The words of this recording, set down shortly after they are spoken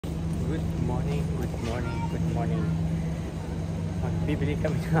Good morning, good morning, good morning. Magbibili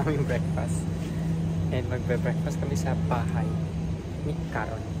kami ng aming breakfast. And magbe-breakfast kami sa bahay ni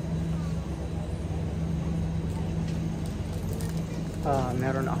Karon.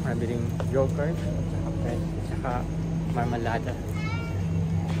 Meron ako nabiling yogurt, saka bread, saka marmalada.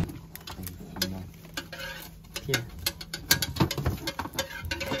 Here.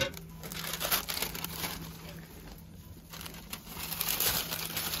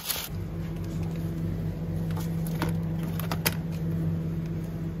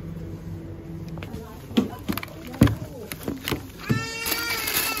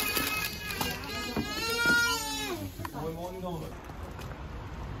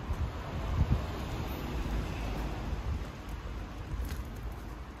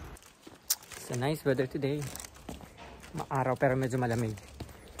 It's a nice weather today. Maaraw pero medyo malamig.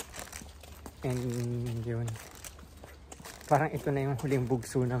 And yun. Parang ito na yung huling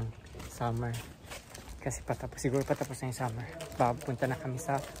bugso ng summer. Kasi siguro patapos na yung summer. Papunta na kami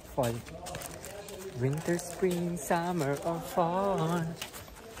sa fall. Winter, spring, summer, or fall.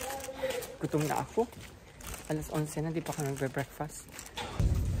 Gutom na ako. Alas 11 na, di pa ako nagbe-breakfast.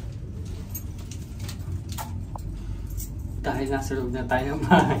 Dahil nasa loob na tayo ng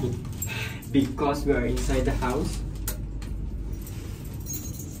bahay. Because we are inside the house,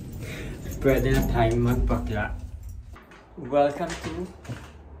 pwede na tayong magpakla. Welcome to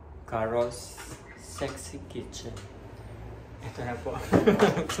Carol's Sexy Kitchen. Ito na po.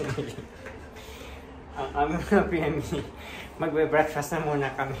 Ang aming mga PME. Magbe-breakfast na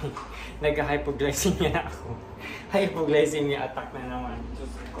muna kami. Nag-hypoglycemia na ako. Hypoglycemia attack na naman.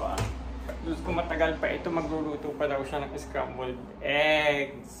 Diyos ko, matagal pa ito. Magluluto pa daw siya ng scrambled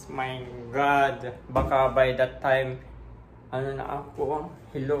eggs. My God. Baka by that time, ano na ako?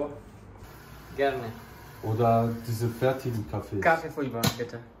 Hello. Gerne. Oder diese fertigen Kaffees. Kaffee Fulva,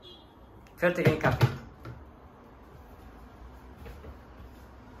 bitte. Fertigen Kaffee.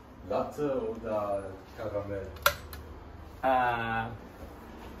 Latte oder Karamell?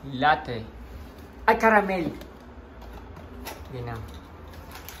 Latte. Ay, caramel. Genau.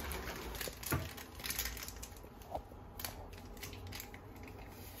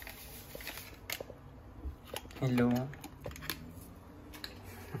 Hello.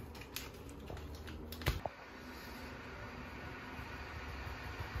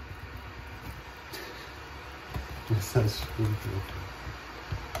 Das heißt Swerte.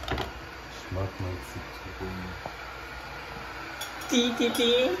 Ich mag mal Zitrone.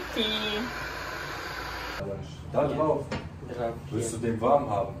 Da drauf. Willst du den warm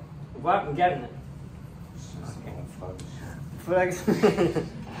haben? Warm, gerne. Okay. Frage.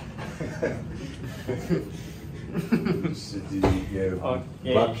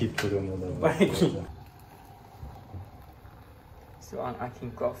 Bucket drin oder was? So, ang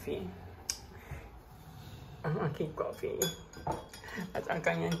aking coffee. Ang aking coffee. At ang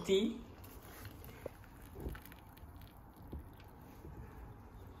kanyang tea.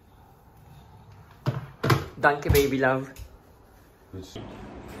 Danke, baby love.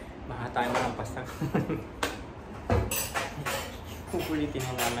 Baka tayo makampas na. Kukulitin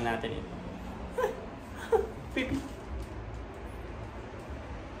na naman natin ito. Baby.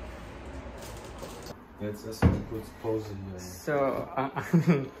 Jetzt erstmal kurz Pause hier. So,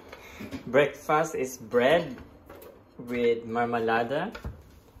 breakfast is bread with marmalada.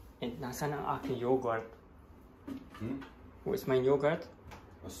 And nasaan ang aking yogurt? Where's my yogurt?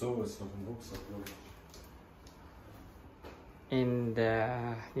 Achso, ist noch im Rucksack, glaube ich. And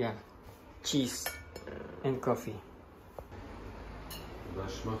yeah, cheese and coffee. Oder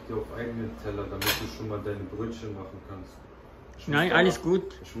ich mach dir auf eigenen Teller, damit du schon mal deine Brötchen machen kannst. Nein, alles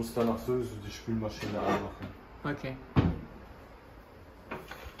gut. Ich muss danach sowieso die Spülmaschine anmachen. Okay.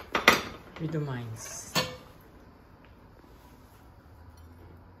 Wie du meinst.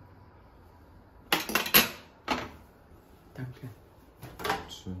 Danke.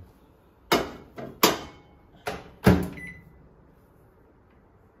 Schön.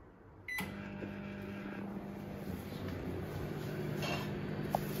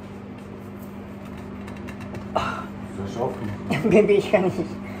 Soll ich aufmachen? Baby, ich kann nicht.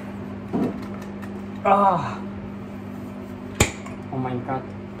 Ah. Oh my God.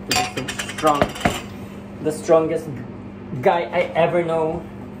 This is so strong. The strongest guy I ever know.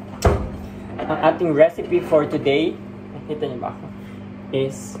 Ang ating recipe for today, nakita niyo ba ako,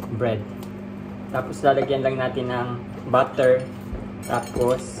 is bread. Tapos lalagyan lang natin ng butter.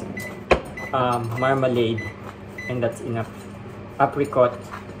 Tapos marmalade. And that's enough. Apricot.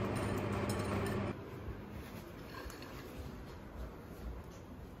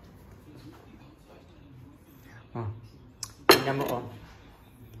 Tingnan mo, oh.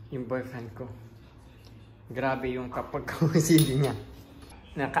 yung boyfriend ko. Grabe yung kapag kumusili niya.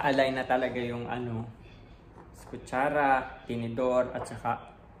 Naka-align na talaga yung ano, kutsara, tinidor, at saka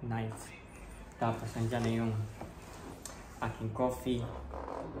knife. Tapos nandyan na yung aking coffee.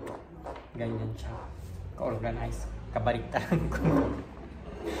 Ganyan siya. Ka-organize. Kabaliktaran ko.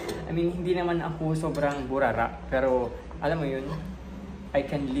 I mean, hindi naman ako sobrang burara. Pero, alam mo yun, I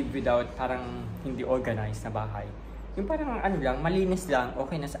can live without parang hindi organized na bahay. Yung parang ano lang, malinis lang,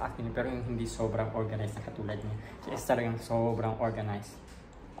 okay na sa akin. Pero yung hindi sobrang organized na katulad niya. So, is talagang sobrang organized.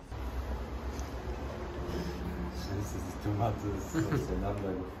 Scheiße, die Tomate ist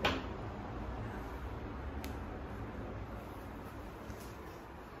auseinander gefallen.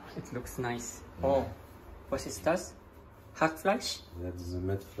 It looks nice. Oh, was ist das? Hackfleisch? Ja, diese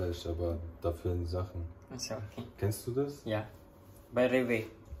Mettfleisch, aber da fehlen Sachen. Achso, okay. Kennst du das? Ja. Bei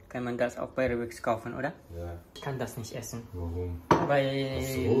Rowie. Kann man das auch bei Rowie kaufen, oder? Ja. Ich kann das nicht essen. Warum? Weil...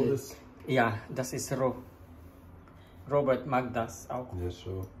 Was roh ist? Ja, das ist roh. Robert mag das auch. Ja,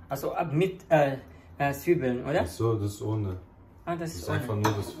 schon. Also mit Zwiebeln, oder? Ach so, das ist ohne. Ah, das Das ist ist einfach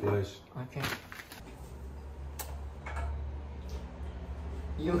nur das Fleisch. Okay.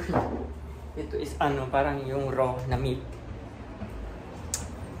 Yung, ito is ano, parang yung raw na meat.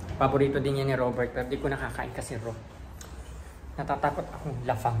 Paborito din yan ni Robert, pero di ko nakakain kasi raw. Natatakot akong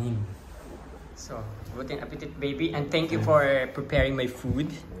lafangin. So, buting appetit, baby. And thank you for preparing my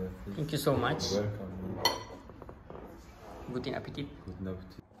food. Thank you so much. Welcome. Buting appetit. Guten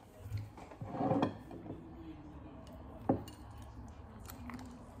Appetit.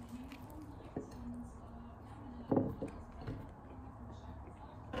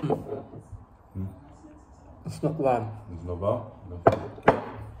 Smokwag. Znowu? No.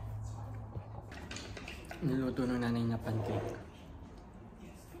 Niluto ng nanay na pancake.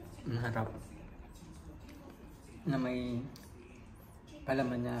 Ang harap. Na may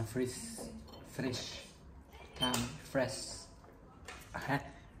palaman na fresh. Fresh. Fresh.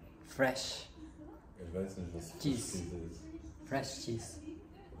 Ich weiß nicht, was Cheese. Frischkäse ist. Fresh cheese.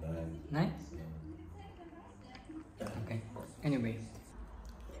 Nein. Nice? Okay. Anyway.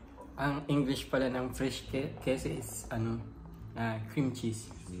 Ang English pala ng fresh queso is ano, cream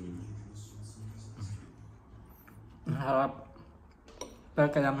cheese. Ang harap. Pero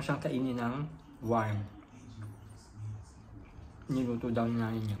kailangan mo siyang kainin ng warm. Niluto daw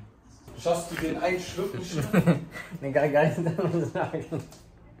niya niya. Schaffst du den einen Schluck nicht? Nagagalit naman sa akin.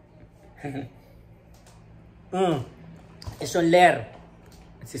 Ist schon leer.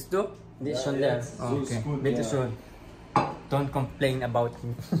 Siehst du? Die ist schon leer. So ist Okay. gut, Bitte ja. schön. Don't complain about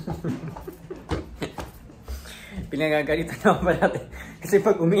me. Pinagagalitan ako pa natin. Kasi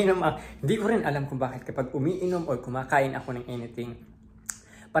pag umiinom, hindi ko rin alam kung bakit kapag umiinom o kumakain ako ng anything,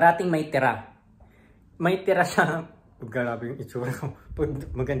 parating may tira. May tira siya. Grabe yung itsura ko.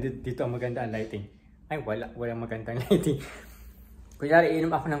 Pag maganda dito, maganda ang lighting. Ay, walang magandang lighting. Kunyari,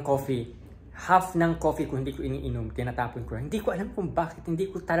 iinom ako ng coffee. Half ng coffee ko hindi ko iniinom, tinatapon ko. Hindi ko alam kung bakit. Hindi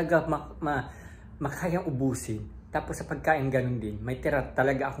ko talaga makayang ubusin. Tapos sa pagkain, ganun din. May tira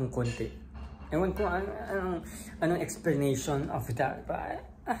talaga akong konti. Ewan ko anong explanation of that.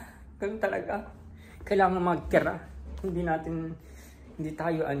 Ganun talaga. Kailangan magtira. Hindi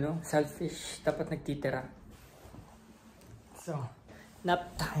tayo selfish. Dapat nagtitira. So,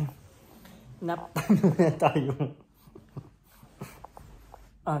 nap time. Nap time muna tayo.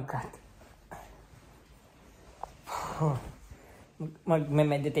 Oh God.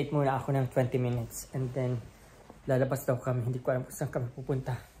 Mag-meditate muna ako ng 20 minutes and then lalabas daw kami. Hindi ko alam kung saan kami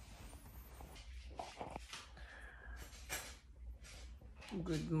pupunta.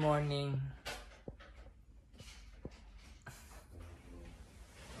 Good morning.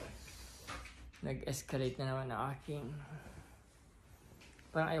 Nag-escalate na naman ang aking.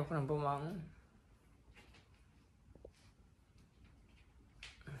 Parang ayaw ko nang bumangon.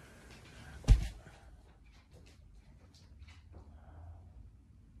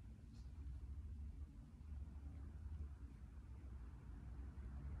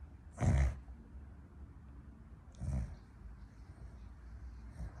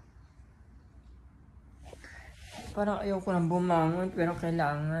 Parang ayaw ko nang bumangon pero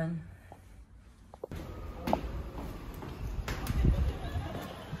kailangan.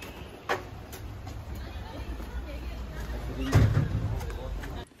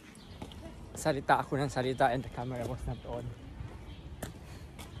 Salita ako ng salita and the camera was not on.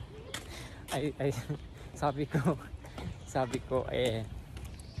 Sabi ko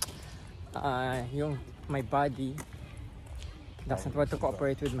yung my body doesn't want to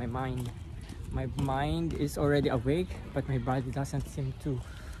cooperate with my mind. My mind is already awake, but my body doesn't seem to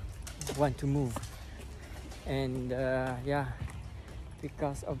want to move. And yeah,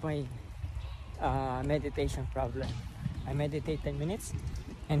 because of my meditation problem. I meditate 10 minutes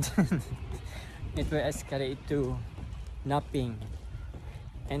and it will escalate to napping,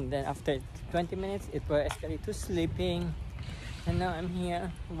 and then after 20 minutes it will escalate to sleeping, and now I'm here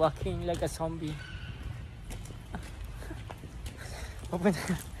walking like a zombie.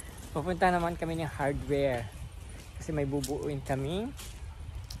 Pupunta naman kami ng hardware kasi may bubuuin kami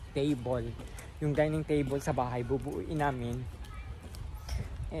table, yung dining table sa bahay bubuuin namin,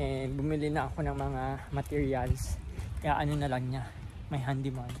 and bumili na ako ng mga materials. Kaya ano na lang niya, may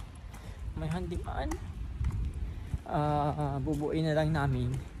handyman, bubuuin na lang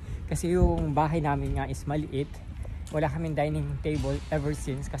namin kasi yung bahay namin nga is maliit. Wala kaming dining table ever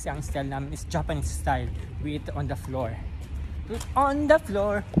since kasi ang style namin is Japanese style. We eat on the floor.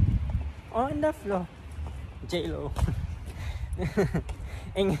 J-Lo.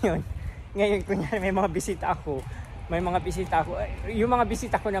 Eh ngayon kunyari may mga bisita ako. Yung mga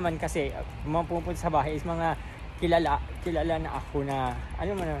bisita ko naman kasi mga pupunta sa bahay is mga kilala na ako na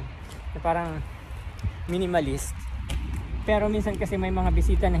alam mo na parang minimalist. Pero minsan kasi may mga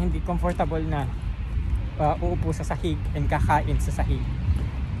bisita na hindi comfortable na uupo sa sahig and kakain sa sahig.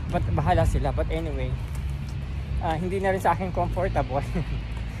 But bahala sila. But anyway, hindi na rin sa akin comfortable.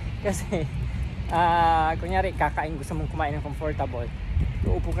 Kasi kunyari kakain, gusto mong kumain ng comfortable,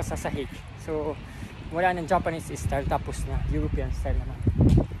 uupo ka sa sahig. So wala ng Japanese style, tapos na European style naman.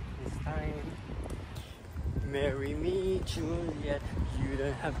 This time, marry me Juliet, you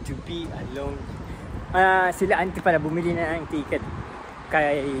don't have to be alone. Sila auntie pala bumili na ng ticket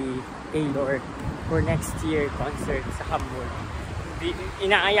kay Taylor for next year concert sa Hamburg.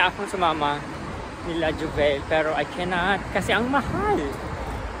 Inaaya akong sumama nila Juvel, pero I cannot kasi ang mahal.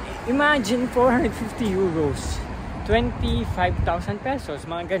 Imagine 450 euros, 25,000 pesos,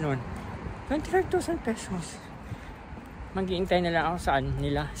 mga ganun. 25,000 pesos. Mag-iintay na lang ako saan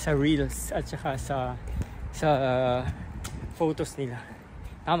nila, sa reels at saka sa photos nila.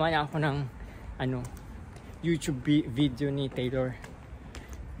 Tama na ako ng YouTube video ni Taylor.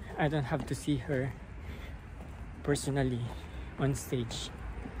 I don't have to see her personally on stage.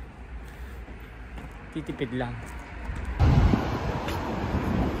 Titipid lang.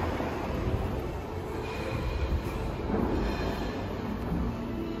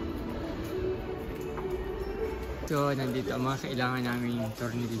 So, nandito ang mga kailangan namin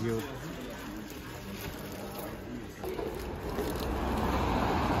tornilyo.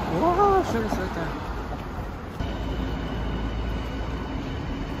 Wow! Swerte.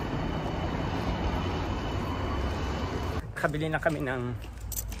 Kabili na kami ng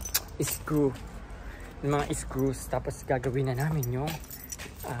screw. Mga screws. Tapos gagawin na namin yung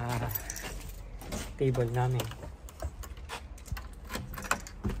table namin.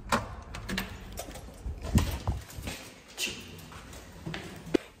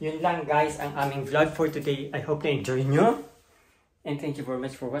 Yun lang guys ang aming vlog for today. I hope na enjoy nyo. And thank you very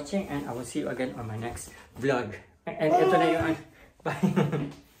much for watching. And I will see you again on my next vlog. And ito na yung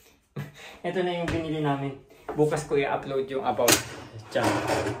ito na yung binili namin. Bukas ko i-upload yung about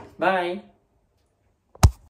channel. Bye!